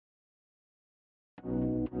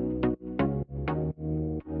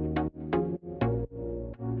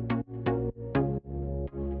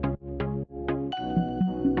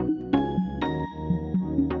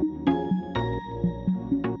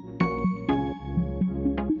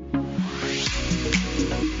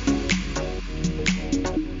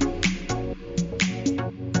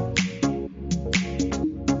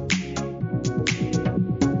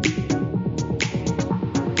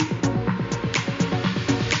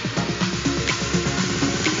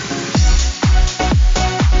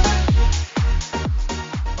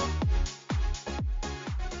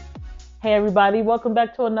Hey everybody, welcome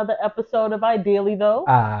back to another episode of Ideally Though.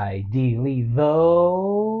 Ideally,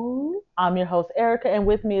 though. I'm your host Erica, and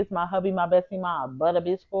with me is my hubby, my bestie, my butter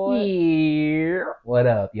bitch boy. Yeah. What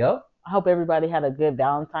up, yo? I hope everybody had a good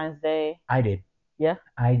Valentine's Day. I did. Yeah,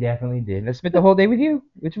 I definitely did. I spent the whole day with you,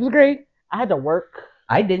 which was great. I had to work,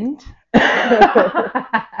 I didn't. so it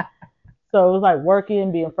was like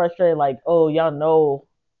working, being frustrated. Like, oh, y'all know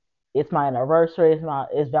it's my anniversary,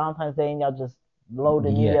 it's Valentine's Day, and y'all just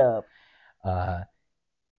loaded me Yeah. up. Uh,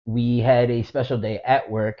 we had a special day at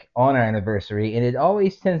work on our anniversary, and it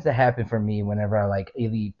always tends to happen for me whenever I like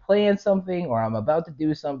either plan something or I'm about to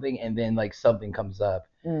do something, and then like something comes up,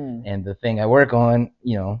 and the thing I work on,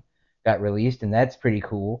 got released, and that's pretty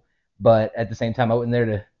cool. But at the same time, I wasn't there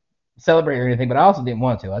to celebrate or anything, but I also didn't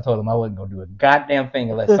want to. I told them I wasn't gonna do a goddamn thing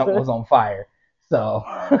unless something was on fire. So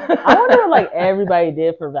I wonder what like everybody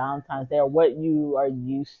did for Valentine's Day, or what you are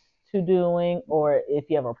used to doing, or if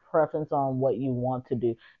you have a preference on what you want to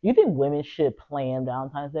do. Do you think women should plan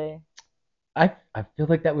Valentine's Day? I feel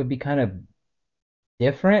like that would be kind of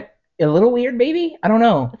different, a little weird, maybe. I don't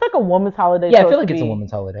know. It's like a woman's holiday, Yeah, I so it feel should like it's a be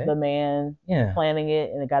woman's holiday. the man Yeah. planning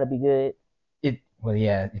it, and it got to be good.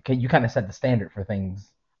 Yeah, you kind of set the standard for things.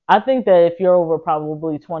 I think that if you're over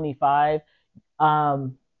probably 25,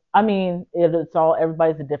 um, I mean, it's all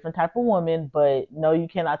everybody's a different type of woman, but no, you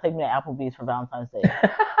cannot take me to Applebee's for Valentine's Day.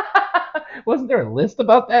 Wasn't there a list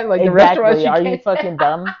about that? Like the restaurants Exactly. you Are you can't. fucking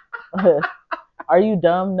dumb? Are you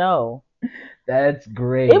dumb? No. That's It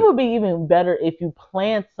great. would be even better if you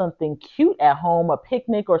planned something cute at home, a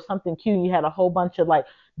picnic or something cute. You had a whole bunch of like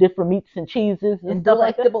different meats and cheeses and And stuff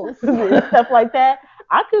like that. delectables. And stuff like that.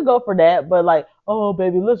 I could go for that, but like, oh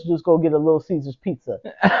baby, let's just go get a Little Caesars pizza.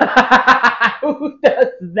 Who does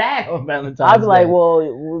that on I'd be Valentine's like, Day?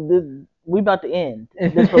 well, we about to end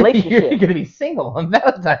this You're relationship. gonna be single on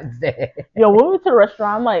Valentine's Day. When we went to the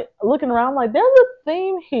restaurant, I'm like looking around, I'm like, there's a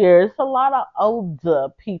theme here. It's a lot of older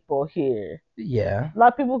people here. Yeah. A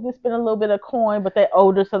lot of people can spend a little bit of coin, but they're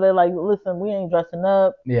older, so they're like, listen, we ain't dressing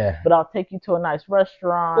up, Yeah. but I'll take you to a nice Well,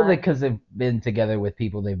 restaurant. because they've been together with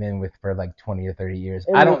people they've been with for like 20 or 30 years.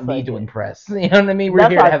 It I don't looks need like to it. impress. You know what I mean? We're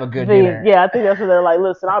That's here to like, have a good dinner. yeah, I think that's what they're like.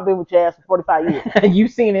 Listen, I've been with your ass for 45 years.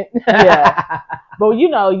 You've seen it. Yeah. But you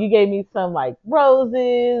gave me some like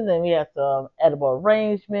roses, and we had some edible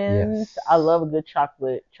arrangements. Yes. I love a good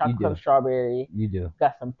chocolate You covered do. strawberry. You do.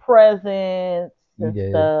 Got some presents You and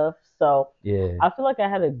did. stuff. So Yeah. I feel like I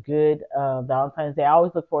had a good Valentine's Day. I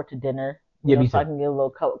always look forward to dinner, Yeah, me so I too. can get a little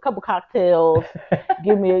couple cocktails.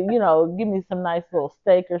 Give me some nice little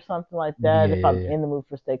steak or something like that if I'm Yeah. in the mood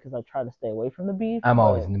for steak, because I try to stay away from the beef, I'm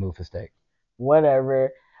always but in the mood for steak.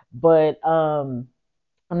 whatever. But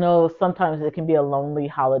I know sometimes it can be a lonely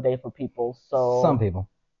holiday for people. Some So people.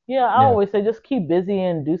 yeah, I Yeah. always say just keep busy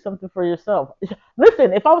and do something for yourself.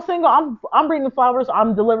 Listen, if I was single, I'm bringing flowers.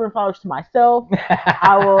 I'm delivering flowers to myself.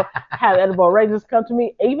 I will have edible arrangements come to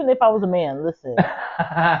me, even if I was a man. Listen,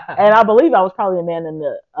 and I believe I was probably a man in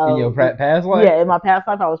the In your past life? yeah, in my past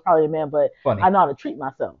life I was probably a man, but Funny. I know how to treat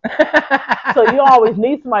myself. So you always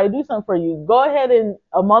need somebody to do something for you. Go ahead and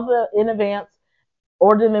a month in advance,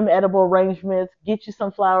 order them edible arrangements, get you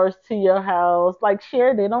some flowers to your house, like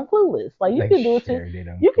Cher did on Clueless. Like you Like can do it too. shared it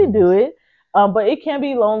on You can do Clueless. it. But it can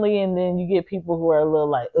be lonely, and then you get people who are a little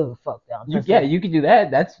like, oh fuck down. You can do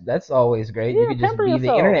that. That's always great. You Yeah, could just pamper be the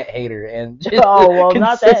yourself. internet hater and just Oh well,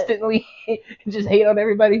 not that. consistently just hate on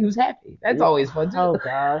everybody who's happy. That's always fun too. Oh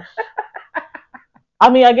gosh. I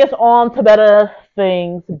mean, I guess on to better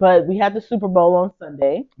things, but we had the Super Bowl on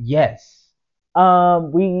Sunday. Yes.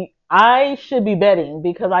 I should be betting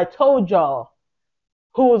because I told y'all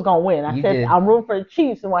who was gonna win. I You said did. I'm rooting for the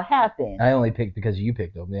Chiefs, and what happened? I only picked because you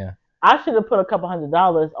picked them. Yeah. I should have put a couple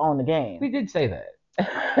 $100 on the game. We did say that.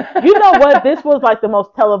 You know what? This was like the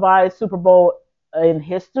most televised Super Bowl in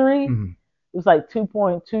history. Mhm. It was like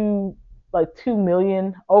 2.2, like 2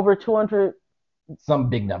 million, over 200 Some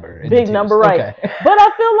big number in the Big twos. number, right? Okay. But I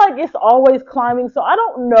feel like it's always climbing, so I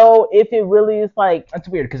don't know if it really is like. That's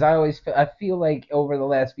weird because I feel like over the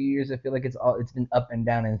last few years I feel like it's been up and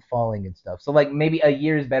down and falling and stuff. So like maybe a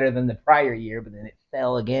year is better than the prior year, but then it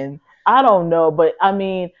fell again. I don't know, but I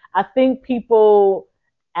mean, I think people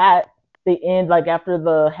at the end, like after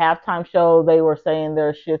the halftime show, they were saying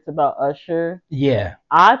their shits about Usher. Yeah.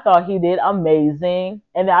 I thought he did amazing,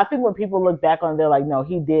 and I think when people look back on it, they're like, no,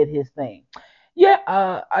 he did his thing. Yeah,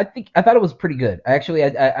 I thought it was pretty good. Actually,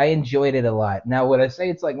 I enjoyed it a lot. Now, would I say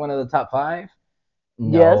it's like one of the top five?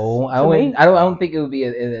 Yes, No, I to wouldn't. me. I don't think it would be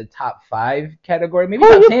in a top five category. Maybe Who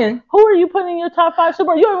are top you? 10. Who are you putting in your top five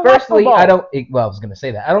Super Bowl? You haven't watched Super Firstly, I Bowl. don't. Well, I was gonna say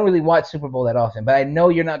that I don't really watch Super Bowl that often, but I know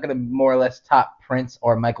you're not gonna more or less top Prince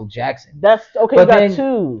or Michael Jackson. That's okay. But you got then,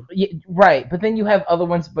 two. yeah, right. But then you have other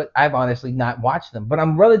ones, but I've honestly not watched them. But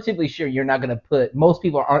I'm relatively sure you're not gonna put. Most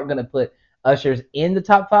people aren't gonna put Usher's in the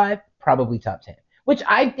top five. Probably top 10, which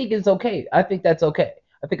I think is okay. I think that's okay.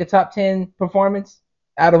 I think a top 10 performance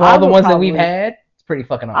out of I all the would ones that we've probably. had, it's pretty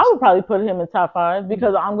fucking I awesome. would probably put him in top five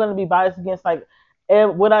because I'm gonna be biased against like.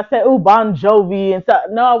 When I say, "Oh, Bon Jovi," and stuff,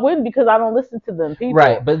 no, I wouldn't because I don't listen to them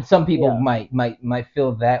Right, people. but some people Yeah, might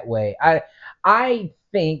feel that way. I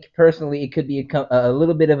think personally it could be a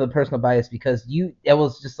little bit of a personal bias because it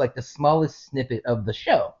was just like the smallest snippet of the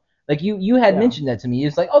show. Like you had yeah. mentioned that to me.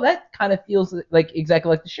 It's like, oh, that kind of feels like exactly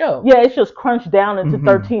like the show. Yeah, it's just crunched down into Hmm.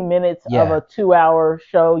 13 minutes of Yeah. a 2 hour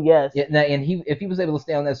show. Yes. Yeah, and if he was able to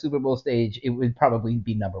stay on that Super Bowl stage, it would probably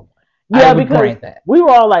be number one. I Yeah, would because grant that. we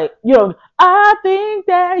were all like, I think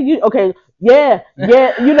that you okay, yeah,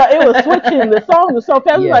 yeah, it was switching. The song was so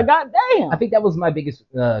fast. We were Yeah. like, God I damn. think that was my biggest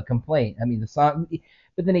complaint. I mean, the song,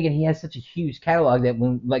 but then again, he has such a huge catalog that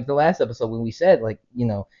when, like the last episode, when we said, like,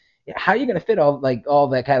 how are you gonna fit all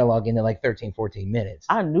that catalog into like 13, 14 minutes?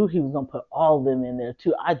 I knew he was gonna put all of them in there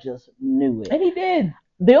too. I just knew it. And he did.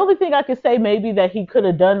 The only thing I could say maybe that he could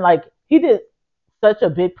have done, like he did such a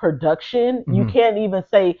big production, you Hmm. can't even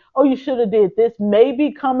say, oh, you should have did this.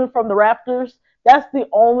 Maybe coming from the Raptors, that's the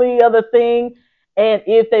only other thing. And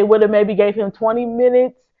if they would have maybe gave him 20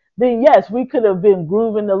 minutes, then yes, we could have been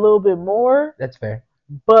grooving a little bit more. That's fair.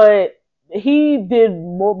 But he did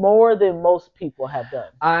more than most people have done.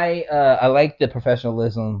 I like the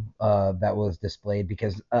professionalism that was displayed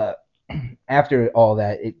because after all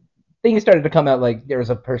that, things started to come out like there was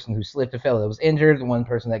a person who slipped and fell that was injured, one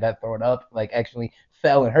person that got thrown up like actually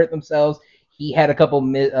fell and hurt themselves. He had a couple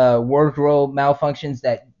wardrobe malfunctions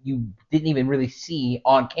that you didn't even really see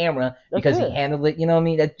on camera That's because he good. handled it. You know what I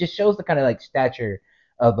mean? That just shows the kind of like stature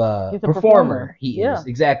of a He's a performer performer. he Yeah. is.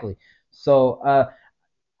 Exactly. So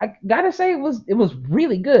I gotta say it was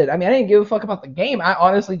really good. I mean, I didn't give a fuck about the game. I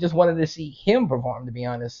honestly just wanted to see him perform, to be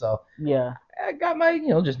honest. So Yeah. I got my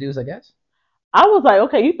just dues, I guess. I was like,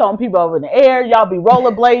 okay, you throwing people over in the air, y'all be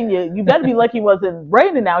rollerblading. You better be lucky it wasn't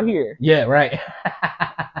raining out here. Yeah, right.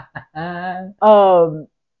 Um,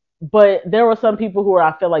 but there were some people who were,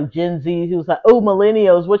 I feel like Gen Z, who was like, oh,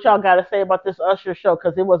 millennials, what y'all got to say about this Usher show?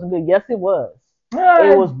 Because it wasn't good. Yes, it was.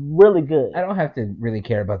 It was really good. I don't have to really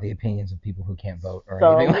care about the opinions of people who can't vote or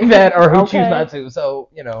So, anything like that, or who choose okay, not to. So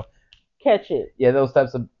catch it. yeah, those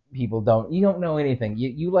types of people you don't know anything.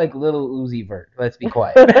 You like little Uzi Vert. Let's be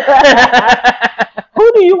quiet.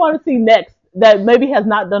 Who do you want to see next that maybe has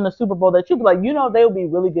not done a Super Bowl that you'd be like, they would be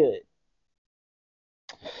really good?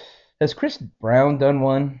 Has Chris Brown done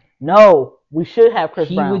one? No, we should have Chris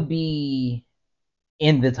He Brown. would be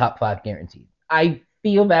in the top five guaranteed. I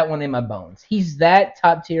feel that one in my bones. He's that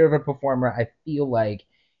top tier of a performer. I feel like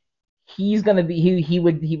he's gonna be he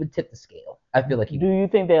would tip the scale. I feel like he Do would. you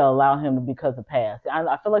think they'll allow him because of pass?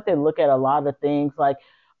 I feel like they look at a lot of things like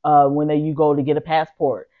when you go to get a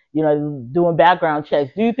passport, doing background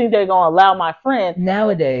checks. Do you think they're gonna allow my friend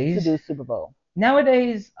to do Super Bowl?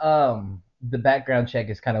 Nowadays, the background check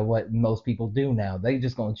is kind of what most people do now. They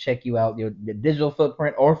just gonna check you out your digital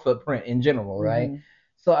footprint or footprint in general, right? Mm-hmm.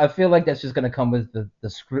 So I feel like that's just gonna come with the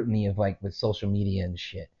scrutiny of like with social media and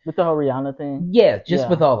shit. With the whole Rihanna thing? Yeah, just Yeah.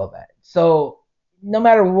 with all of that. So no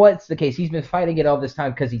matter what's the case, he's been fighting it all this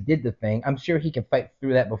time because he did the thing. I'm sure he can fight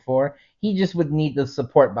through that before. He just would need the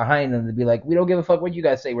support behind him to be like, we don't give a fuck what you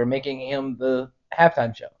guys say. We're making him the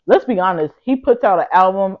halftime show. Let's be honest. He puts out an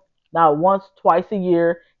album not once, twice a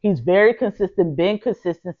year. He's very consistent, been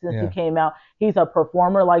consistent since Yeah. he came out. He's a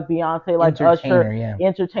performer like Beyonce, like Usher, Yeah.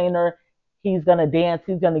 entertainer. He's gonna dance.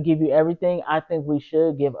 He's gonna give you everything. I think we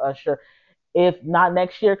should give Usher, if not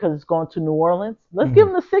next year, because it's going to New Orleans. Let's give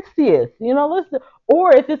him the 60th.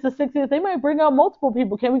 Or if it's the 60th, they might bring out multiple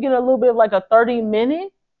people. Can we get a little bit of like a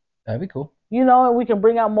 30-minute? That'd be cool. And we can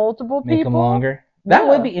bring out multiple Make people. him longer. That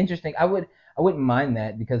would Yeah. be interesting. I wouldn't mind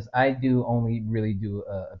that because I do only really do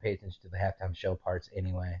pay attention to the halftime show parts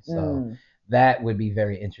anyway. So Mm. that would be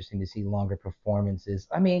very interesting to see longer performances.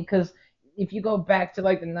 I mean, because if you go back to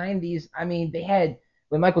like the '90s, I mean, they had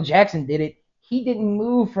when Michael Jackson did it, he didn't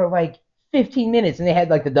move for like 15 minutes, and they had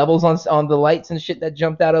like the doubles on the lights and shit that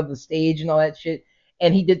jumped out of the stage and all that shit.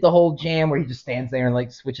 And he did the whole jam where he just stands there and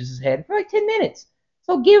like switches his head for like 10 minutes.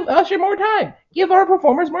 So give Usher more time. Give our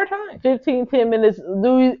performers more time. 15, 10 minutes.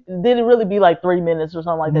 Did it really be like 3 minutes or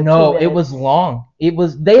something like that? No, it 2 minutes. was long. It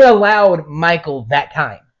was they allowed Michael that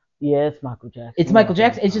time. Yeah, it's Michael Jackson. It's Michael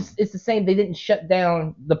Jackson. It's the same. They didn't shut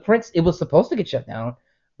down the Prince. It was supposed to get shut down,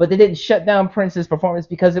 but they didn't shut down Prince's performance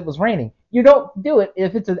because it was raining. You don't do it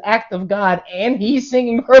if it's an act of God and he's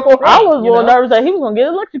singing Purple Rain. I was a little nervous that he was gonna get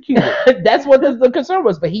electrocuted. That's what the concern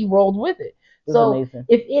was, but he rolled with it. It was So amazing.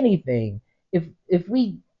 if anything, if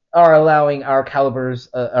we are allowing our calibers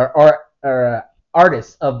or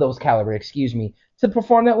artists of those caliber, excuse me, to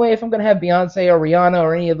perform that way, if I'm gonna have Beyonce or Rihanna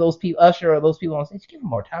or any of those people, Usher or those people on stage, give them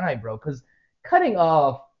more time, bro. Because cutting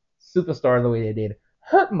off Superstar the way they did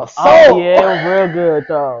hurt my soul. Oh yeah, it was real good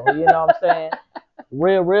though. You know what I'm saying?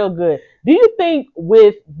 Real good. Do you think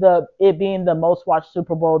with it being the most watched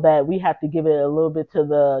Super Bowl that we have to give it a little bit to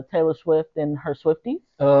the Taylor Swift and her Swifties?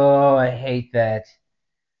 Oh, I hate that.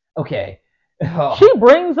 Okay. Oh. She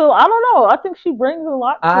brings I don't know. I think she brings a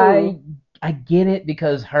lot to. I get it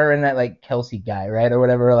because her and that like Kelsey guy, right, or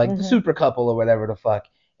whatever, like the super couple or whatever the fuck.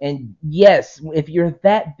 And yes, if you're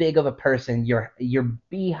that big of a person, your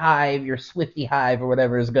beehive, your Swifty hive or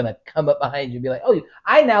whatever is gonna come up behind you and be like, oh,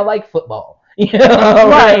 I now like football. You know,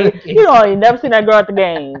 right? You know, you never seen that girl at the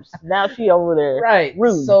games. Now she over there, right?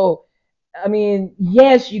 rude. So, I mean,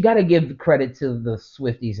 yes, you got to give credit to the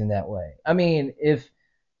Swifties in that way. I mean,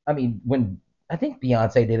 when I think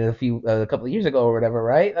Beyonce did it a couple of years ago or whatever,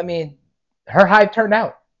 right? I mean, her hype turned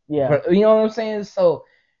out. Yeah. You know what I'm saying? So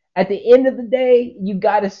at the end of the day, you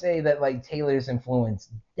got to say that like Taylor's influence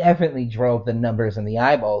definitely drove the numbers and the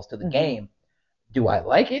eyeballs to the game. Do I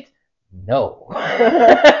like it? No.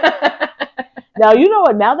 Now, you know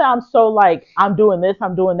what? Now that I'm so like, I'm doing this,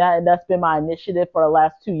 I'm doing that, and that's been my initiative for the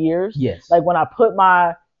last 2 years. Yes. Like when I put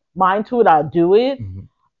my mind to it, I do it. Mm-hmm.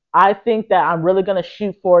 I think that I'm really going to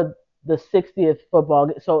shoot for the 60th football.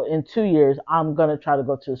 So in 2 years, I'm going to try to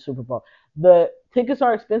go to the Super Bowl. The tickets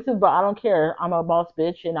are expensive, but I don't care. I'm a boss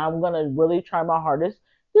bitch, and I'm going to really try my hardest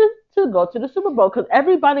to go to the Super Bowl because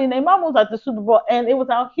everybody and their mom was at the Super Bowl, and it was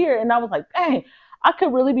out here. And I was like, dang, I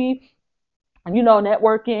could really be,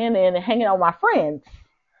 networking and hanging out with my friends.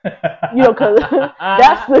 Because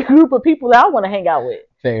that's the group of people that I want to hang out with.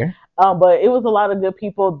 Fair. But it was a lot of good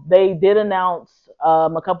people. They did announce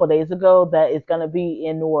a couple of days ago that it's going to be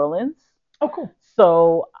in New Orleans. Oh, cool.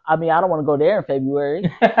 So, I don't want to go there in February.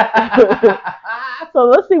 So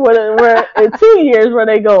let's see where in 2 years where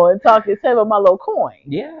they go and talk and save up my little coin.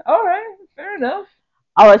 Yeah. All right. Fair enough.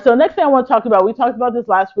 All right. So next thing I want to talk about, we talked about this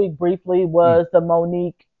last week briefly, was the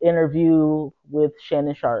Monique interview with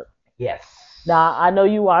Shannon Sharpe. Yes. Now, I know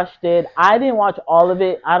you watched it. I didn't watch all of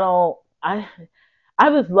it. I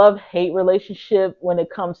have this love-hate relationship when it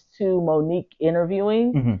comes to Monique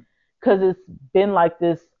interviewing because it's been like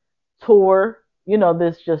this tour,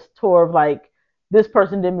 this just tour of like, this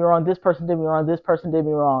person did me wrong, this person did me wrong, this person did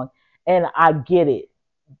me wrong. And I get it.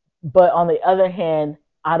 But on the other hand,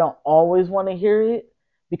 I don't always want to hear it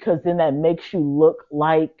because then that makes you look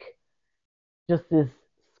like just this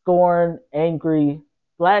scorned, angry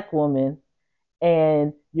Black woman,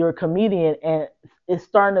 and you're a comedian, and it's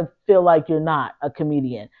starting to feel like you're not a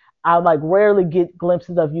comedian. I like rarely get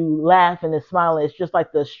glimpses of you laughing and smiling. It's just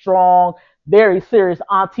like the strong, very serious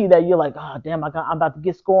auntie that you're like, oh damn, I'm about to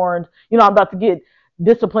get scorned. I'm about to get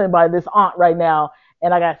disciplined by this aunt right now,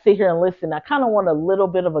 and I got to sit here and listen. I kind of want a little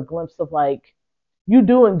bit of a glimpse of like, you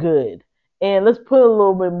doing good, and let's put a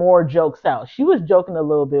little bit more jokes out. She was joking a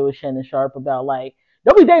little bit with Shannon Sharpe about like,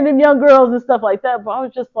 don't be dating them young girls and stuff like that. But I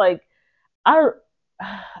was just like,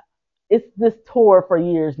 it's this tour for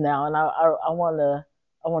years now, and I want to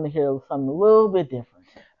hear something a little bit different.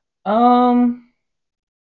 I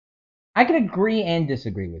can agree and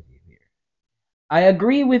disagree with you here. I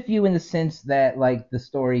agree with you in the sense that like the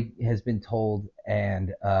story has been told,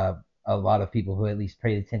 and a lot of people who at least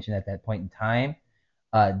paid attention at that point in time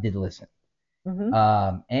did listen.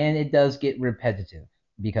 And it does get repetitive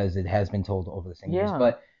because it has been told over the same years.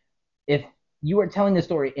 But if you are telling the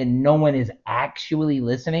story and no one is actually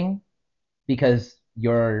listening because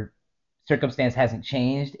your circumstance hasn't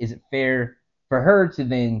changed, is it fair for her to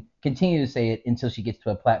then continue to say it until she gets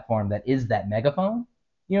to a platform that is that megaphone?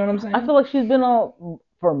 You know what I'm saying? I feel like she's been on,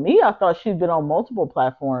 for me, I thought she'd been on multiple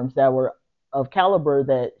platforms that were of caliber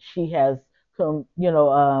that she has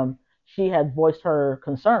she has voiced her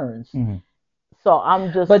concerns. Mm-hmm. So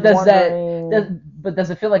I'm just But wondering. does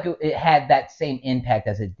it feel like it had that same impact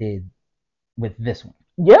as it did with this one?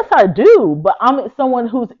 Yes, I do, but I'm someone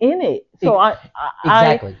who's in it, so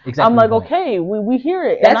Exactly I'm the like, point. okay, we hear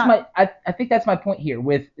it, and That's I think that's my point here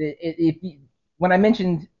with when I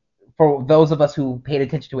mentioned for those of us who paid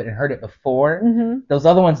attention to it and heard it before, mm-hmm. those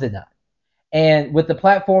other ones did not. And with the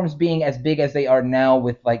platforms being as big as they are now,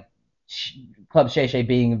 with like Club Shay Shay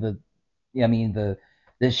being the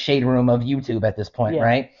shade room of YouTube at this point, Yeah.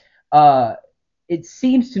 right? It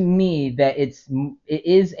seems to me that it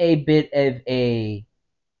is a bit of a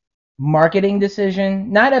marketing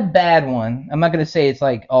decision, not a bad one. I'm not going to say it's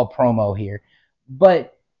like all promo here,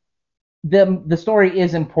 but the story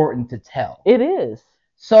is important to tell. It is.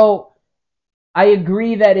 So I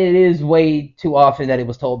agree that it is way too often that it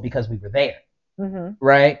was told because we were there, mm-hmm.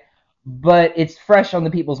 right? But it's fresh on the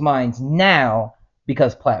people's minds now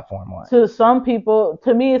because platform-wise. To some people,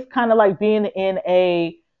 to me, it's kind of like being in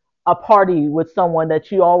a party with someone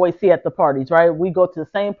that you always see at the parties, right? We go to the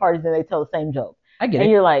same parties and they tell the same joke. I get it.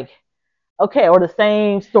 And you're like, okay, or the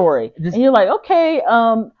same story. And you're like, okay,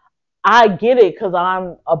 I get it because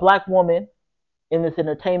I'm a black woman in this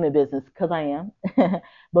entertainment business, because I am.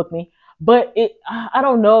 Book me. But I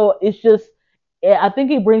don't know. It's just, I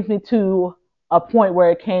think it brings me to a point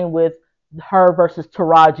where it came with her versus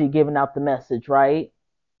Taraji giving out the message, right?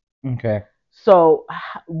 Okay. So,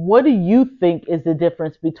 what do you think is the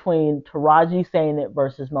difference between Taraji saying it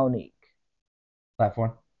versus Monique?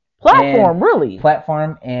 Platform. Really?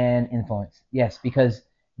 Platform and influence. Yes, because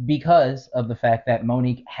of the fact that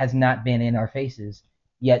Monique has not been in our faces,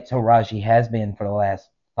 yet Taraji has been for the last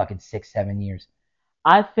fucking 6-7 years.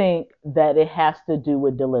 I think that it has to do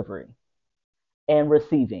with delivery and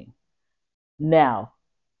receiving. Now,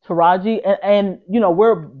 Taraji, and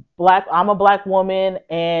we're black. I'm a black woman,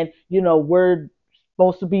 and we're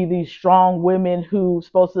supposed to be these strong women who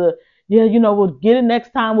supposed to, yeah, we'll get it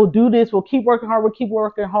next time. We'll do this. We'll keep working hard. We'll keep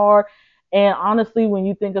working hard. And honestly, when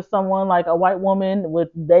you think of someone like a white woman with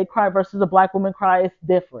they cry versus a black woman cry, it's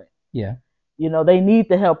different. Yeah. They need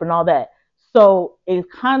the help and all that. So it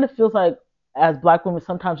kind of feels like as black women,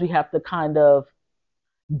 sometimes we have to kind of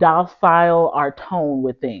docile our tone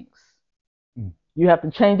with things. You have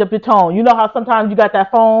to change up your tone. You know how sometimes you got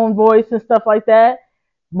that phone voice and stuff like that?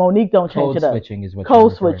 Monique don't change it up. Code switching is what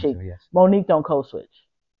code switching. To, yes. Monique don't code switch.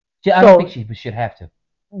 I don't think she should have to.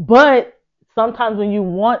 But sometimes when you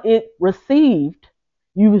want it received,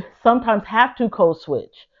 you sometimes have to code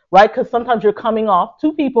switch, right? Because sometimes you're coming off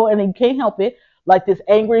to people and you can't help it, like this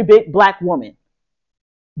angry big black woman.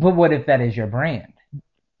 But what if that is your brand?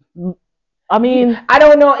 I mean, I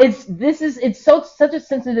don't know. It's such a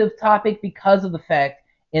sensitive topic because of the fact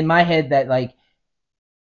in my head that like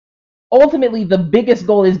ultimately the biggest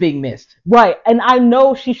goal is being missed. Right. And I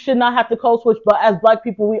know she should not have to code switch, but as black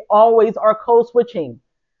people, we always are code switching.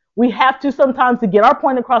 We have to sometimes to get our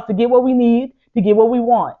point across, to get what we need, to get what we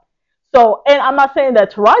want. So, and I'm not saying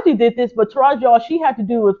that Taraji did this, but Taraji, all she had to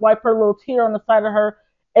do was wipe her little tear on the side of her,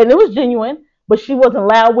 and it was genuine, but she wasn't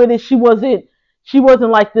loud with it. She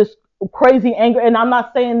wasn't like this crazy anger. And I'm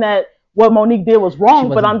not saying that what Monique did was wrong,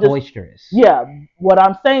 but I'm just boisterous. Yeah, what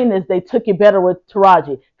I'm saying is they took it better with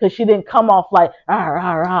Taraji because she didn't come off like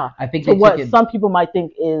I think to what some people might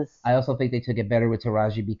think is. I also think they took it better with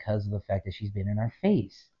Taraji because of the fact that she's been in our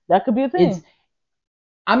face. That could be a thing.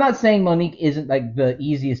 I'm not saying Monique isn't like the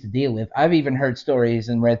easiest to deal with. I've even heard stories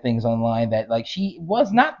and read things online that like she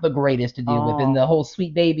was not the greatest to deal with, and the whole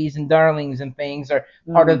sweet babies and darlings and things are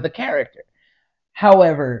part of the character.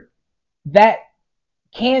 However, that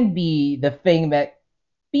can be the thing that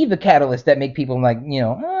be the catalyst that make people like, I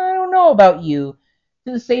don't know about you.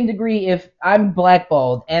 To the same degree, if I'm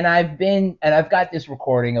blackballed and I've got this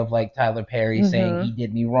recording of like Tyler Perry saying he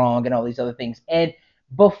did me wrong and all these other things, and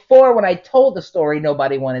before when I told the story,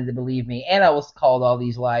 nobody wanted to believe me, and I was called all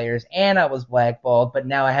these liars, and I was blackballed, but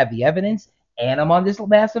now I have the evidence, and I'm on this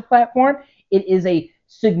massive platform. It is a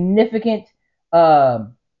significant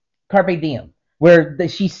carpe diem, where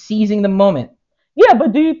she's seizing the moment. Yeah,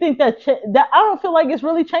 but do you think that I don't feel like it's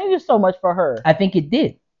really changing so much for her? I think it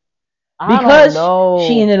did. Because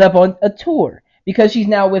she ended up on a tour. Because she's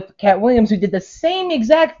now with Cat Williams, who did the same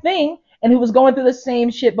exact thing, and who was going through the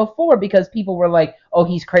same shit before because people were like, oh,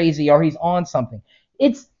 he's crazy or he's on something.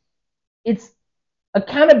 It's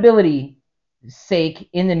accountability sake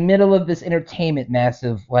in the middle of this entertainment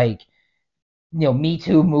massive, like, Me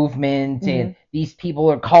Too movement and these people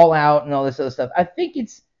are call out and all this other stuff. I think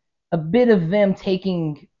it's a bit of them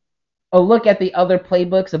taking oh, look at the other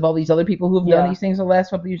playbooks of all these other people who've done Yeah. these things the last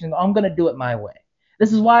couple of years, and I'm gonna do it my way.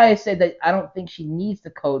 This is why I said that I don't think she needs to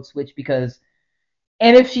code switch, because,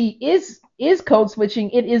 and if she is code switching,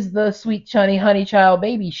 it is the sweet chunny honey child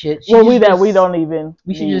baby shit. Well, we don't even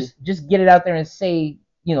We should need. just get it out there and say,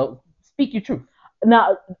 speak your truth.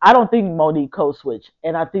 Now, I don't think Monique code switch,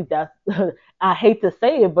 and I think that's I hate to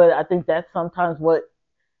say it, but I think that's sometimes what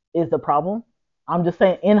is the problem. I'm just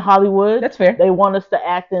saying, in Hollywood, That's fair. they want us to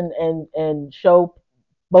act and show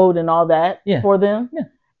bold and all that Yeah. for them, Yeah.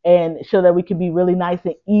 and show that we can be really nice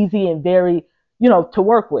and easy and very, to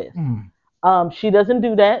work with. She doesn't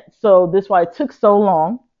do that, so this is why it took so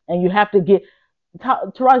long. And you have to get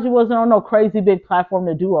Taraji wasn't on no crazy big platform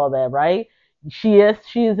to do all that, right? She is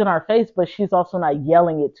in our face, but she's also not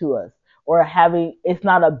yelling it to us or having. It's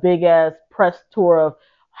not a big ass press tour of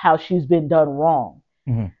how she's been done wrong.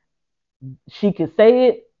 Mm-hmm. She could say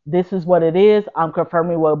it. This is what it is. I'm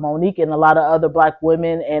confirming what Monique and a lot of other Black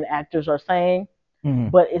women and actors are saying,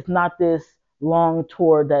 but it's not this long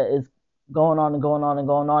tour that is going on and going on and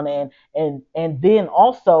going on, and then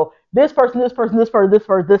also this person, this person, this person, this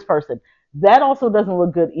person, this person. That also doesn't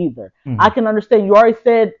look good either. I can understand. You already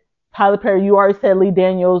said Tyler Perry. You already said Lee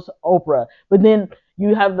Daniels, Oprah, but then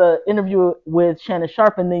you have the interview with Shannon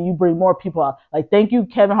Sharp, and then you bring more people out. Like, thank you,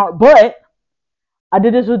 Kevin Hart, but I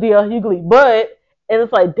did this with D.L. Hughley, but, and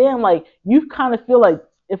it's like, damn, like, you kind of feel like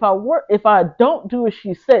if I don't do what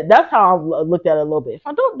she said, that's how I looked at it a little bit. If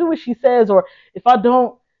I don't do what she says, or if I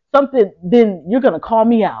don't something, then you're gonna call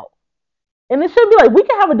me out. And it should be like, we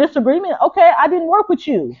can have a disagreement. Okay, I didn't work with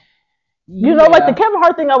you. Like the Kevin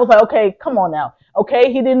Hart thing, I was like, okay, come on now.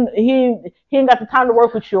 Okay, he ain't got the time to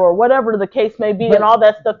work with you, or whatever the case may be, and all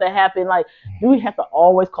that stuff that happened. Like, do we have to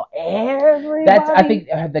always call everybody? I think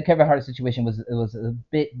the Kevin Hart situation was a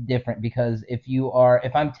bit different, because if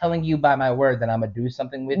I'm telling you by my word that I'm gonna do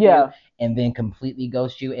something with you, and then completely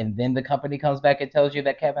ghost you, and then the company comes back and tells you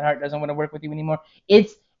that Kevin Hart doesn't want to work with you anymore,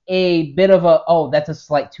 it's a bit of that's a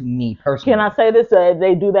slight to me personally. Can I say this?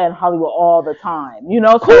 They do that in Hollywood all the time.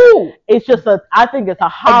 So cool. It's just I think it's a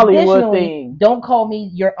Hollywood thing. Don't call me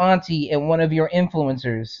your auntie and one of your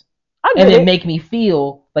influencers, and then make me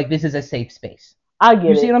feel like this is a safe space. I get it.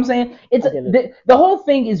 You see what I'm saying? The whole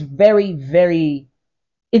thing is very, very.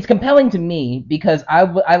 It's compelling to me, because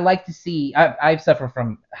I like to see. I suffer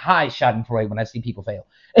from high Schadenfreude when I see people fail.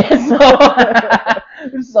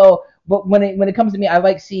 So but when it comes to me, I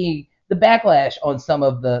like seeing the backlash on some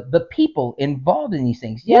of the people involved in these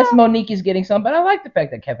things. Yes, Monique is getting some, but I like the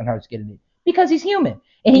fact that Kevin Hart's getting it, because he's human,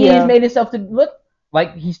 and he has made himself to look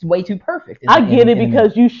like he's way too perfect. I get it,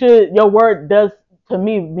 because your word does, to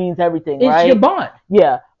me, means everything, right? It's your bond.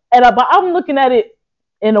 Yeah. But I'm looking at it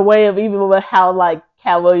in a way of, even with how, like,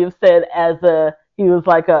 Cat Williams said, he was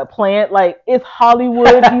like a plant. Like, it's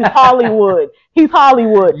Hollywood. He's Hollywood. He's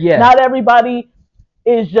Hollywood. Yeah. Not everybody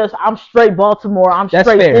is just, I'm straight Baltimore. That's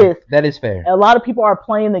straight fair. this. That is fair. A lot of people are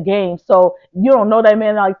playing the game. So you don't know that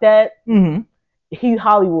man like that. Mm-hmm. He's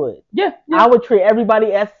Hollywood. Yeah. I would treat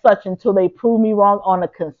everybody as such until they prove me wrong on a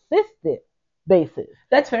consistent basis.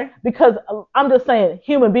 That's fair. Because I'm just saying,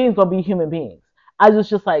 human beings gonna be human beings. I was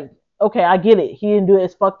just like, okay, I get it. He didn't do it.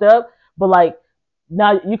 It's fucked up. But, like,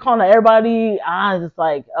 now you calling everybody, I just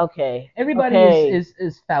like, okay. Everybody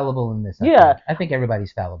is fallible in this. I think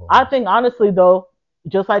everybody's fallible. I think, honestly, though,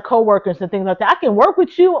 just like coworkers and things like that, I can work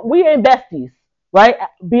with you. We ain't besties, right?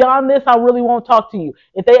 Beyond this, I really won't talk to you.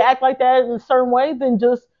 If they act like that in a certain way, then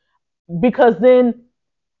because then,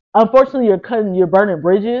 unfortunately, you're burning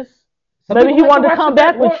bridges. Maybe he wanted to come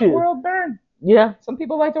back with you. World burn. Yeah. Some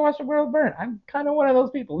people like to watch the world burn. I'm kind of one of those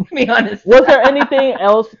people, to be honest. Was there anything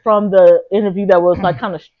else from the interview that was like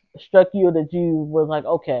kind of struck you, that you were like,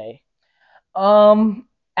 okay?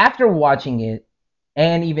 After watching it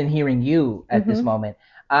and even hearing you at this moment,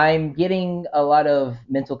 I'm getting a lot of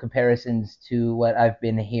mental comparisons to what I've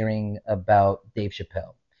been hearing about Dave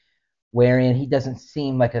Chappelle, wherein he doesn't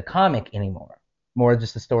seem like a comic anymore, more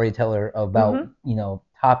just a storyteller about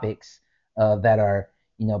topics that are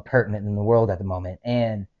pertinent in the world at the moment.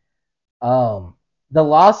 And the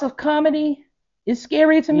loss of comedy is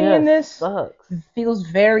scary to me in this. Sucks. It feels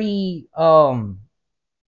very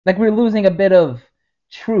like we're losing a bit of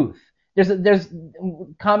truth. There's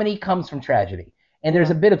comedy comes from tragedy, and there's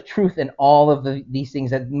a bit of truth in all of these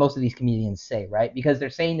things that most of these comedians say, right? Because they're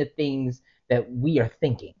saying the things that we are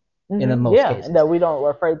thinking in most cases. And that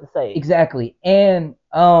we're afraid to say. Exactly. And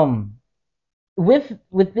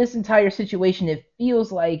with this entire situation, it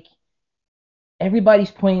feels like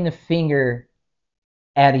everybody's pointing the finger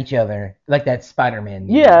at each other, like that Spider-Man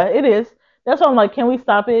movie. Yeah, it is. That's why I'm like, can we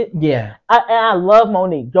stop it? Yeah. I love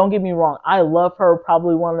Monique. Don't get me wrong. I love her.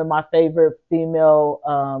 Probably one of my favorite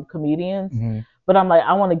female comedians. Mm-hmm. But I'm like,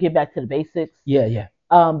 I want to get back to the basics. Yeah, yeah.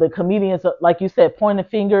 The comedians, like you said, pointing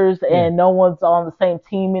fingers and no one's on the same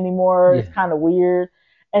team anymore. Yeah. It's kind of weird.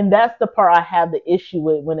 And that's the part I have the issue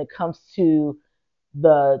with when it comes to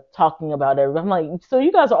the talking about everything. I'm like, so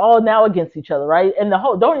you guys are all now against each other, right? And the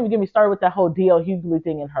whole, don't even get me started with that whole DL Hughley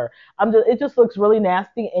thing and her. It just looks really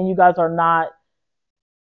nasty, and you guys are not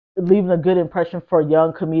leaving a good impression for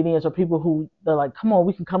young comedians or people who they're like, come on,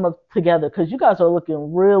 we can come up together, because you guys are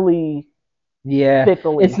looking really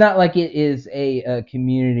fickly. It's not like it is a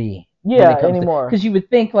community. Yeah, anymore. Because you would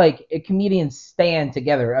think like comedians stand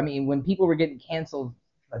together. I mean, when people were getting canceled,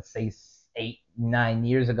 let's say 8-9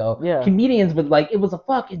 years ago, comedians would like, it was a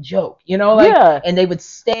fucking joke, you know, like, and they would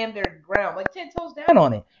stand their ground like 10 toes down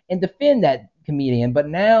on it and defend that comedian. But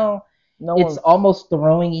now it's almost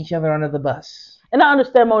throwing each other under the bus. And I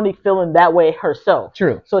understand Monique feeling that way herself.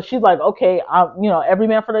 True. So she's like, okay, every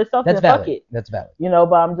man for themselves. That's valid. Fuck it. That's valid.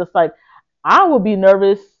 But I'm just like, I would be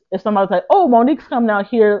nervous if somebody's like, oh, Monique's coming out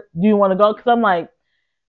here. Do you want to go? Because I'm like,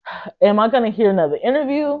 am I going to hear another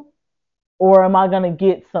interview, or am I going to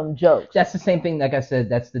get some jokes? That's the same thing. Like I said,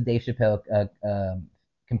 that's the Dave Chappelle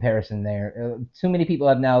comparison there. Too many people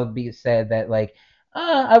have now said that, like,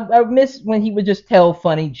 I miss when he would just tell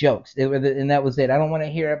funny jokes, and that was it. I don't want to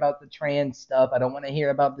hear about the trans stuff. I don't want to hear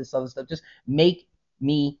about this other stuff. Just make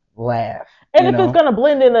me laugh. And if it's gonna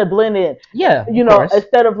blend in, then blend in. Yeah.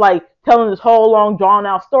 Instead of like telling this whole long drawn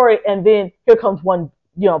out story, and then here comes one,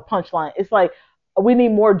 punchline. It's like, we need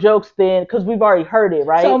more jokes then, because we've already heard it,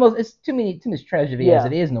 right? It's too much tragedy as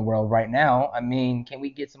it is in the world right now. I mean, can we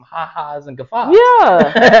get some ha-has and guffaws?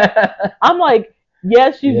 Yeah. I'm like,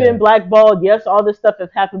 yes, you've been blackballed. Yes, all this stuff has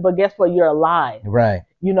happened, but guess what? You're alive. Right.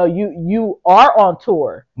 You are on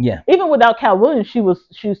tour. Yeah. Even without Cal Williams, she was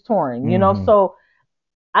touring. So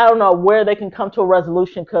I don't know where they can come to a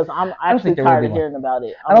resolution, because I'm actually tired of hearing about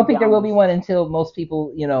it. I don't think there will be one until most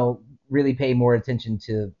people, really pay more attention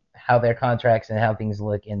to how their contracts and how things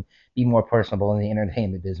look and be more personable in the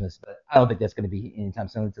entertainment business. But I don't think that's going to be anytime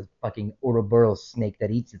soon. It's a fucking Ouroboros snake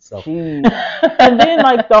that eats itself. And then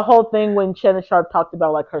like the whole thing when Shannon Sharp talked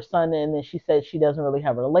about like her son, and then she said she doesn't really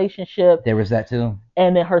have a relationship. There was that too.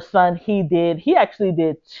 And then her son, he actually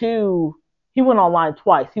did two. He went online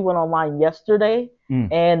twice. He went online yesterday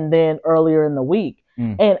and then earlier in the week.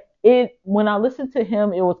 And when I listened to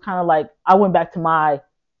him, it was kind of like I went back to my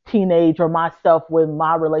teenage or myself with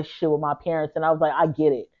my relationship with my parents, and I was like, I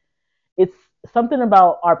get it. It's something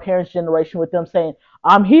about our parents' generation with them saying,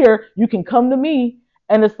 I'm here, you can come to me,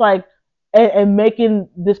 and it's like, and making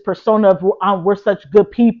this persona of we're such good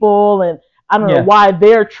people, and I don't know why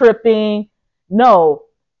they're tripping. No,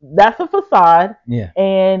 that's a facade.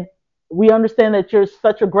 And we understand that you're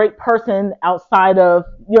such a great person outside of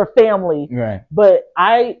your family. Right. But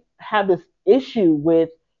I have this issue with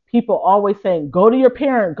people always saying, go to your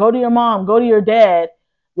parent, go to your mom, go to your dad,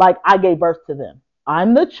 like I gave birth to them.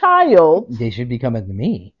 I'm the child. They should be coming to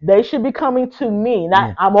me. They should be coming to me.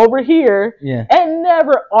 Not I'm over here. And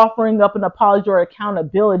never offering up an apology or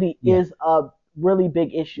accountability is a really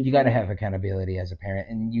big issue. You got to have accountability as a parent.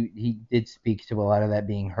 And he did speak to a lot of that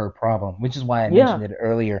being her problem, which is why I mentioned it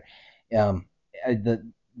earlier.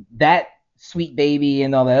 That sweet baby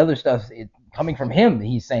and all that other stuff, coming from him,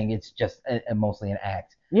 he's saying it's just mostly an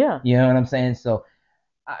act. Yeah. You know what I'm saying? So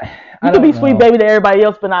you could be sweet baby to everybody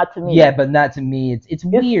else, but not to me. Yeah, but not to me. It's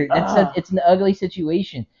weird. It's an ugly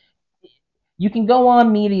situation. You can go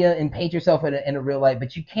on media and paint yourself in a real light,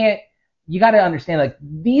 but you can't. You got to understand, like,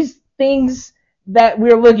 these things that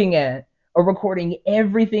we're looking at are recording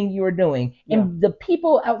everything you are doing, and the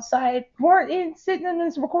people outside who aren't sitting in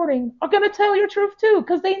this recording are gonna tell your truth too,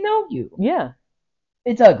 because they know you. Yeah.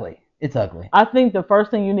 It's ugly. It's ugly. I think the first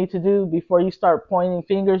thing you need to do before you start pointing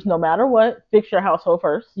fingers, no matter what, fix your household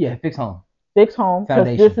first. Yeah, fix home. Fix home,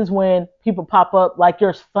 because this is when people pop up like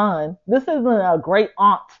your son. This isn't a great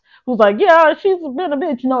aunt who's like, yeah, she's been a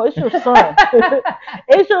bitch. No, it's your son.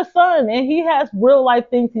 It's your son, and he has real life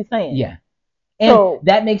things he's saying. Yeah. And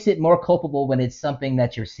that makes it more culpable when it's something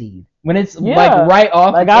that's your seed. When it's like right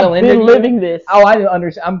off like the tail end. I've been living this. Oh, I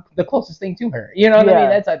understand. I'm the closest thing to her. You know what I mean?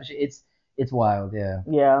 That type of shit. It's wild. Yeah.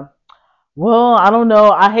 Yeah. Well, I don't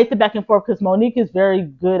know. I hate the back and forth, because Monique is very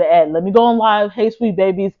good at, let me go on live. Hey, sweet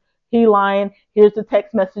babies. He lying. Here's the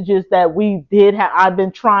text messages that we did have. I've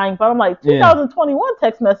been trying, but I'm like, 2021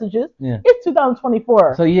 text messages. Yeah. It's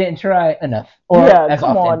 2024. So you didn't try enough. Or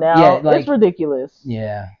come on now. Yeah, like, it's ridiculous.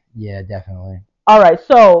 Yeah. Yeah, definitely. All right.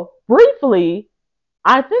 So briefly,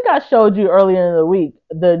 I think I showed you earlier in the week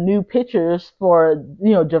the new pictures for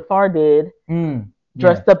Jafar did Yeah.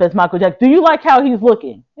 dressed up as Michael Jackson. Do you like how he's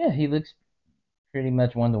looking? Yeah, he looks pretty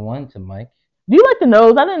much 1-to-1 to Mike. Do you like the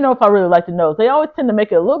nose? I didn't know if I really like the nose. They always tend to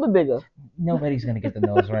make it a little bit bigger. Nobody's gonna get the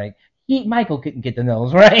nose right. Michael couldn't get the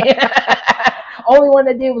nose right. Only one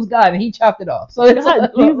that did was God, and he chopped it off. So it's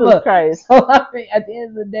Jesus Christ. So I mean, at the end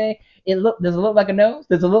of the day, does it look like a nose?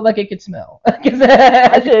 Does it look like it could smell? I don't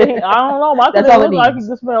know. Michael That's all it didn't look like he needs.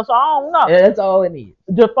 could smell, so I don't know. Yeah, that's all it needs.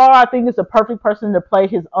 Jafar, I think, is the perfect person to play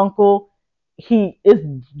his uncle. He is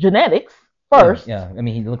genetics first. Yeah, I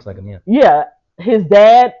mean, he looks like him. Yeah. Yeah, his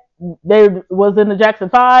dad, they was in the Jackson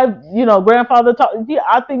 5. Grandfather talk. Yeah,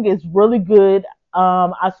 I think it's really good.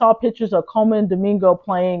 I saw pictures of Coleman Domingo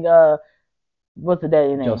playing. What's the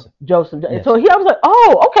daddy name? Joseph. Yes. So I was like,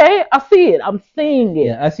 oh, okay, I see it. I'm seeing it.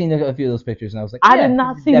 Yeah, I've seen a few of those pictures, and I was like, I did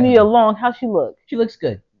not see Nia Long. How she look? She looks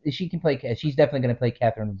good. She can play. She's definitely going to play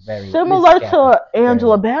Catherine very similar to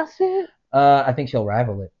Angela Bassett. I think she'll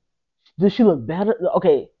rival it. Does she look better?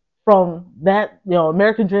 Okay, from that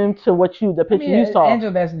American Dream to the picture you saw.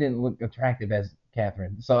 Angela Bassett didn't look attractive as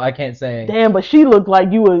Catherine, so I can't say. Damn, but she looked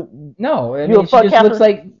like you would. No, I mean, she just Catherine. looks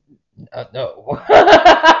like. No.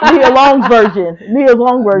 Nia Long's version. Nia's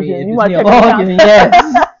Long version. I mean, you might take Long,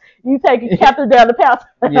 yes. You take Catherine down the path.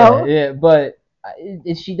 Yeah, but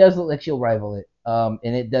she does look like she'll rival it.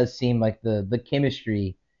 And it does seem like the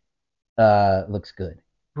chemistry looks good.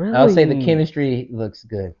 Really? I'll say the chemistry looks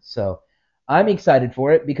good. So I'm excited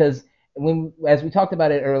for it because as we talked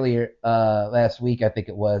about it earlier last week, I think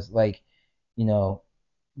it was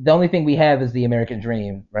the only thing we have is the American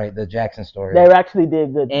Dream, right? The Jackson story. They actually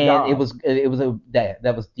did good and job.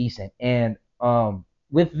 that was decent. And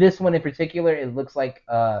with this one in particular, it looks like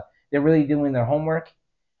they're really doing their homework.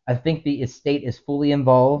 I think the estate is fully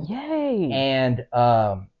involved. Yay! And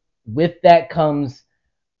with that comes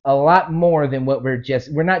a lot more than what we're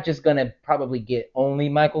not just gonna probably get only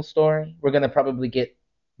Michael's story. We're gonna probably get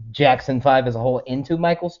Jackson 5 as a whole into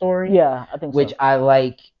Michael's story. Yeah, I think so. Which I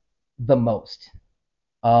like the most.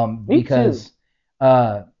 Because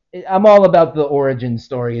I'm all about the origin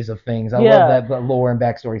stories of things. I love that lore and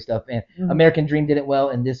backstory stuff. And American Dream did it well,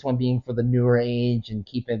 and this one being for the newer age and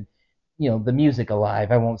keeping, the music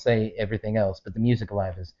alive. I won't say everything else, but the music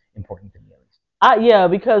alive is important to me at least. Yeah,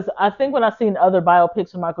 because I think when I seen other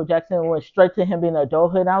biopics of Michael Jackson, it went straight to him being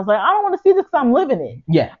adulthood. And I was like, I don't want to see this because I'm living it.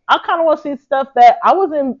 Yeah. I kind of want to see stuff that I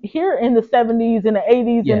was in here in the 70s, in the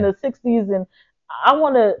 80s, in the 60s, and I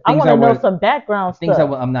want to know some background things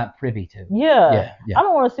stuff. I'm not privy to. Yeah. I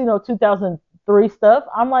don't want to see no 2003 stuff.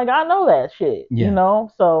 I'm like, I know that shit.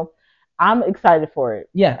 So I'm excited for it.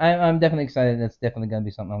 Yeah, I'm definitely excited. That's definitely gonna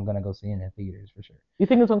be something I'm gonna go see in the theaters for sure. You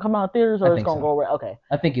think it's gonna come out in theaters or it's gonna go away? Okay.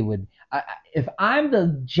 I think it would. If I'm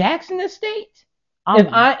the Jackson estate,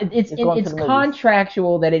 it's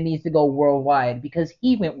contractual that it needs to go worldwide because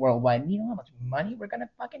he went worldwide. You know how much money we're gonna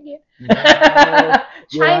fucking get? Yeah.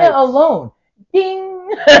 China alone. Ding.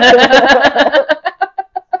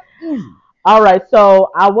 All right,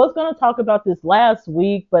 so I was going to talk about this last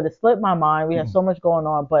week, but it slipped my mind. We had so much going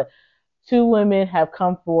on, but 2 women have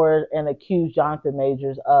come forward and accused Jonathan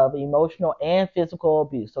Majors of emotional and physical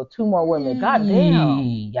abuse. So 2 more women. God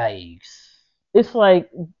damn. Yikes. It's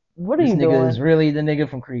like, what are you doing? This nigga is really the nigga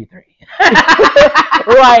from Creed 3.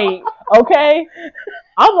 Right. Okay.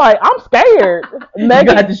 I'm like, I'm scared. Megan,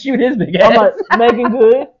 you got to shoot his big ass. I'm like, Megan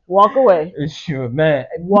Good, walk away. Sure, man.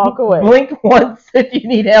 Walk away. Blink once if you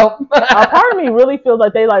need help. A part of me really feels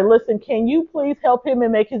like they like, listen, can you please help him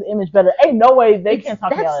and make his image better? Ain't no way they can't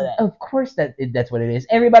talk me out of that. Of course that's what it is.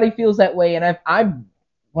 Everybody feels that way, and I'm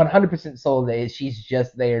 100% sold that she's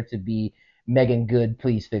just there to be Megan Good,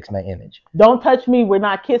 please fix my image. Don't touch me. We're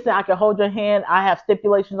not kissing. I can hold your hand. I have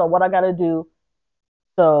stipulations on what I got to do.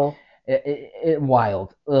 So...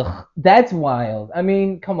 wild. Ugh, that's wild. I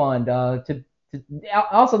mean, come on, dog.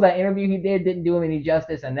 Also, that interview he didn't do him any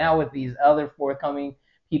justice, and now with these other forthcoming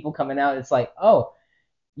people coming out, it's like, oh,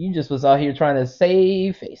 you just was out here trying to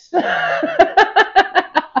save face.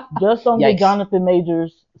 Just don't get Jonathan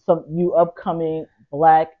Majors, you upcoming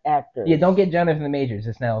black actors. Yeah, don't get Jonathan Majors.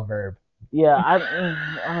 It's now a verb.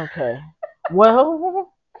 Yeah, okay.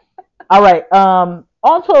 Well, all right.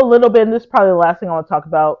 On to a little bit, and this is probably the last thing I want to talk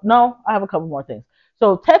about. No, I have a couple more things.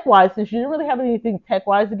 So tech-wise, since you didn't really have anything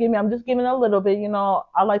tech-wise to give me, I'm just giving a little bit.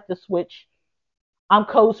 I like to switch. I'm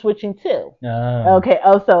code switching too. Okay.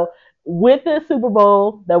 So with the Super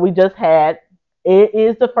Bowl that we just had, it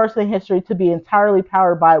is the first in history to be entirely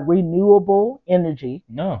powered by renewable energy.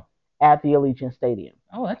 No. At the Allegiant Stadium.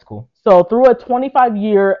 Oh, that's cool. So through a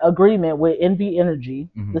 25-year agreement with NV Energy,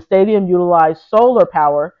 the stadium utilized solar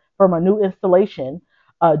power from a new installation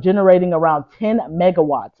generating around 10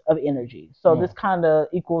 megawatts of energy. So this kind of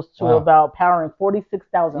equals to about powering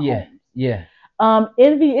 46,000 Yeah, homes. yeah.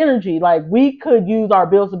 NV Energy, like we could use our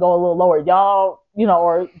bills to go a little lower, y'all.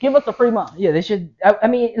 Or give us a free month. Yeah, they should. I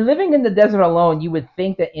mean, living in the desert alone, you would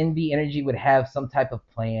think that NV Energy would have some type of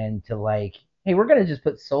plan to like, hey, we're gonna just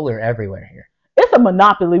put solar everywhere here. It's a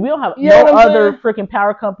monopoly. We don't have other freaking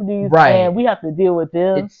power companies, right? And we have to deal with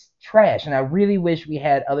them. It's trash, and I really wish we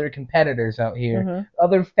had other competitors out here,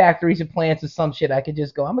 other factories and plants or some shit. I could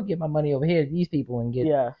just go, I'm gonna get my money over here to these people and get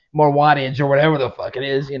more wattage or whatever the fuck it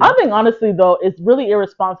is. I think honestly though, it's really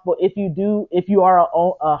irresponsible if you are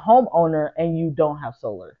a homeowner and you don't have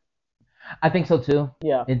solar. I think so too.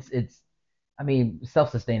 Yeah. It's I mean,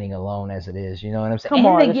 self-sustaining alone as it is, you know what I'm saying?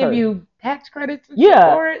 And they give you tax credits and shit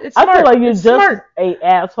for it. It's smart. I feel like you're just a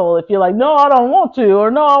asshole if you're like, no, I don't want to,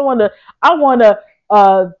 or no, I want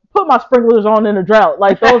to put my sprinklers on in a drought.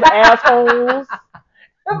 Like those assholes.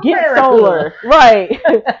 Get solar. Right.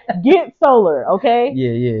 Get solar, okay?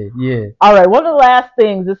 Yeah. All right, one of the last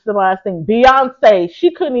things, this is the last thing. Beyonce,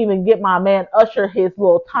 she couldn't even get my man Usher his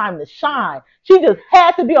little time to shine. She just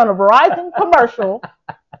had to be on a Verizon commercial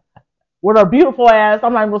with her beautiful ass.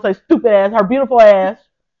 I'm not even going to say stupid ass, her beautiful ass.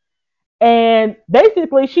 And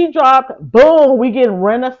basically, she dropped, boom, we get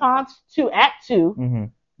Renaissance 2 Act 2,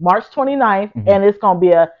 March 29th, and it's going to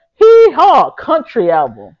be a hee-haw country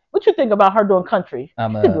album. What you think about her doing country? She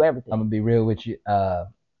can do everything. I'm going to be real with you.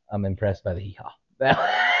 I'm impressed by the hee-haw.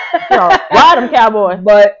 Ride them, cowboy.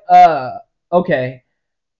 But, okay.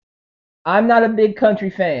 I'm not a big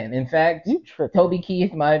country fan. In fact, Toby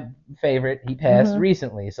Keith, my favorite, he passed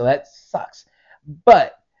recently, so that sucks.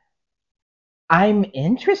 But I'm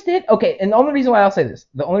interested. Okay, and the only reason why I'll say this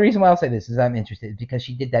is I'm interested because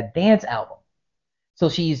she did that dance album. So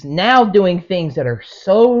she's now doing things that are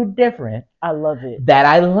so different. I love it. That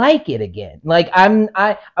I like it again. Like I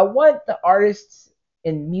want the artists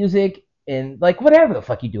in music and like whatever the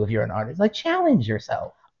fuck you do if you're an artist, like challenge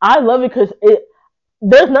yourself. I love it because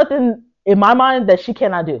there's nothing in my mind that she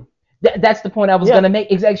cannot do. That's the point I was gonna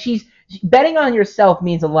make. Exactly. She's betting on yourself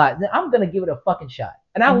means a lot. I'm gonna give it a fucking shot,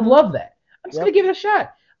 and I love that. I'm just gonna give it a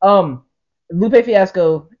shot. Lupe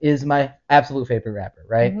Fiasco is my absolute favorite rapper.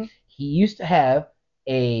 Right? He used to have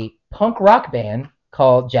a punk rock band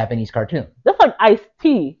called Japanese Cartoon. That's like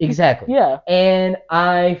Ice-T. Exactly. Yeah. And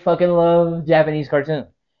I fucking love Japanese Cartoon,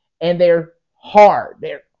 and they're hard.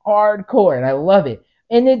 They're hardcore, and I love it.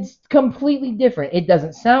 And it's completely different. It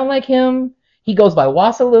doesn't sound like him. He goes by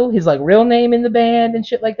Wasalu, his like real name in the band and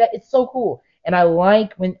shit like that. It's so cool. And I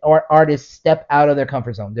like when artists step out of their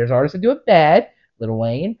comfort zone. There's artists that do it bad. Lil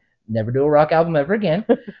Wayne, never do a rock album ever again.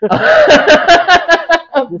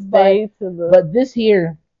 But this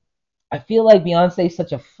here, I feel like Beyonce's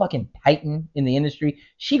such a fucking titan in the industry.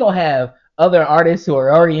 She gonna have other artists who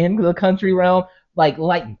are already in the country realm like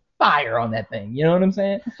lighting fire on that thing. You know what I'm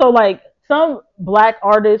saying? So like some black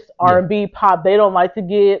artists, R&B, pop, they don't like to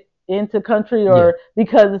get into country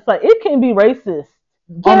because it's like it can be racist.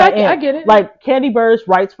 Yeah, I get it. Like Candy Burris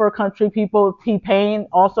writes for country people. T-Pain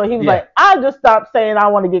also, he was like, I just stopped saying I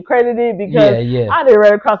want to get credited because I did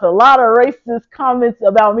run across a lot of racist comments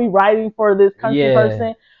about me writing for this country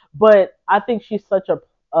person. But I think she's such a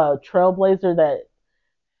trailblazer that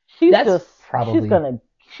she's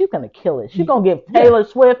gonna kill it. She's gonna give Taylor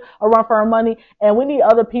Swift a run for her money, and we need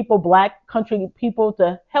other people, black country people,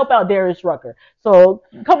 to help out Darius Rucker. So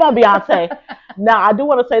come on, Beyonce. Now I do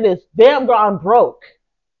want to say this. Damn girl, I'm broke.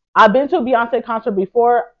 I've been to a Beyonce concert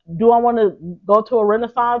before. Do I want to go to a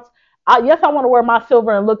Renaissance? Yes, I want to wear my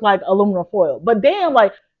silver and look like aluminum foil. But damn,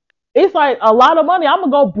 like it's like a lot of money. I'm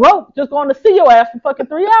gonna go broke just going to see your ass for fucking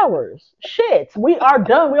 3 hours. Shit, we are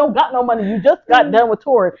done. We don't got no money. You just got done with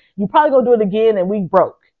touring. You probably gonna do it again, and we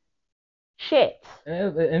broke. Shit.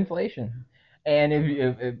 Inflation. And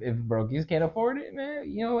if brokies can't afford it, man,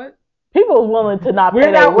 you know what? People is willing to not pay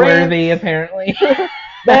their rent. We're not worthy, rent. apparently.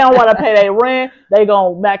 They don't want to pay their rent. They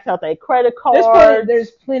gonna max out their credit card.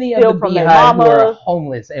 There's plenty of the Beehive who are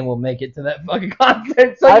homeless and will make it to that fucking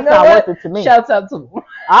concert. So that's not worth it to me. Shouts out to them.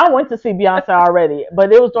 I went to see Beyonce already,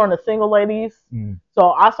 but it was during the single ladies.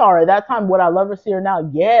 So I saw her at that time. Would I love to see her now?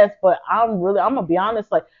 Yes, but I'm gonna be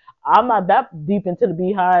honest. Like I'm not that deep into the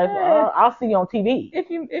Beehive. I'll see you on TV.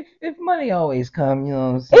 If money always come, you know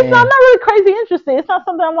what I'm saying. I'm not really crazy interested. It's not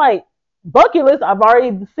something I'm like. Bucket list, I've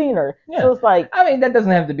already seen her. So it's like, I mean, that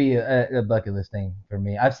doesn't have to be a bucket list thing for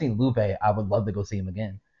me. I've seen Lupe. I would love to go see him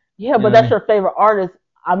again. Yeah, but that's your favorite artist.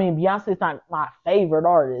 I mean, Beyonce's not my favorite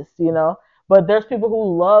artist, you know. But there's people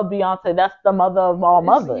who love Beyonce. That's the mother of all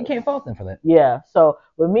mothers. You can't fault them for that. Yeah. So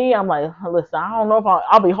with me, I'm like, listen, I don't know if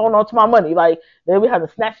I'll be holding on to my money. Like they would have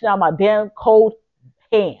to snatch it out of my damn cold,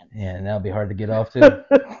 pants. Yeah, and that'll be hard to get off too.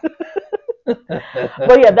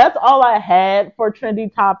 But yeah, that's all I had for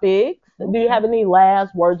trendy topics. Do you have any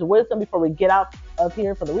last words of wisdom before we get out of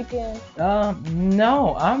here for the weekend?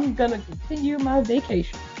 No, I'm gonna continue my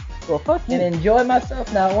vacation Well, fuck you. and enjoy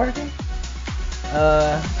myself not working.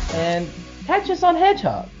 And catch us on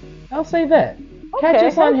Hedgehog. I'll say that. Catch Okay,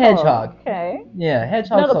 us on Hedgehog. Okay. Yeah,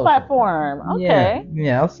 Hedgehog Another Social. platform. Okay.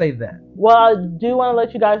 Yeah, I'll say that. Well, I do want to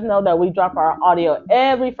let you guys know that we drop our audio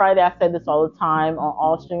every Friday. I say this all the time on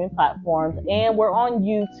all streaming platforms. And we're on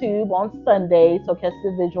YouTube on Sundays. So catch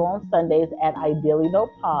the visual on Sundays at Ideally No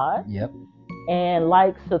Pod. Yep. And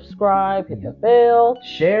like, subscribe, hit the bell.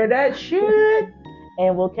 Share that shit.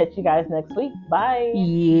 And we'll catch you guys next week. Bye.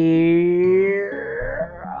 Yeah.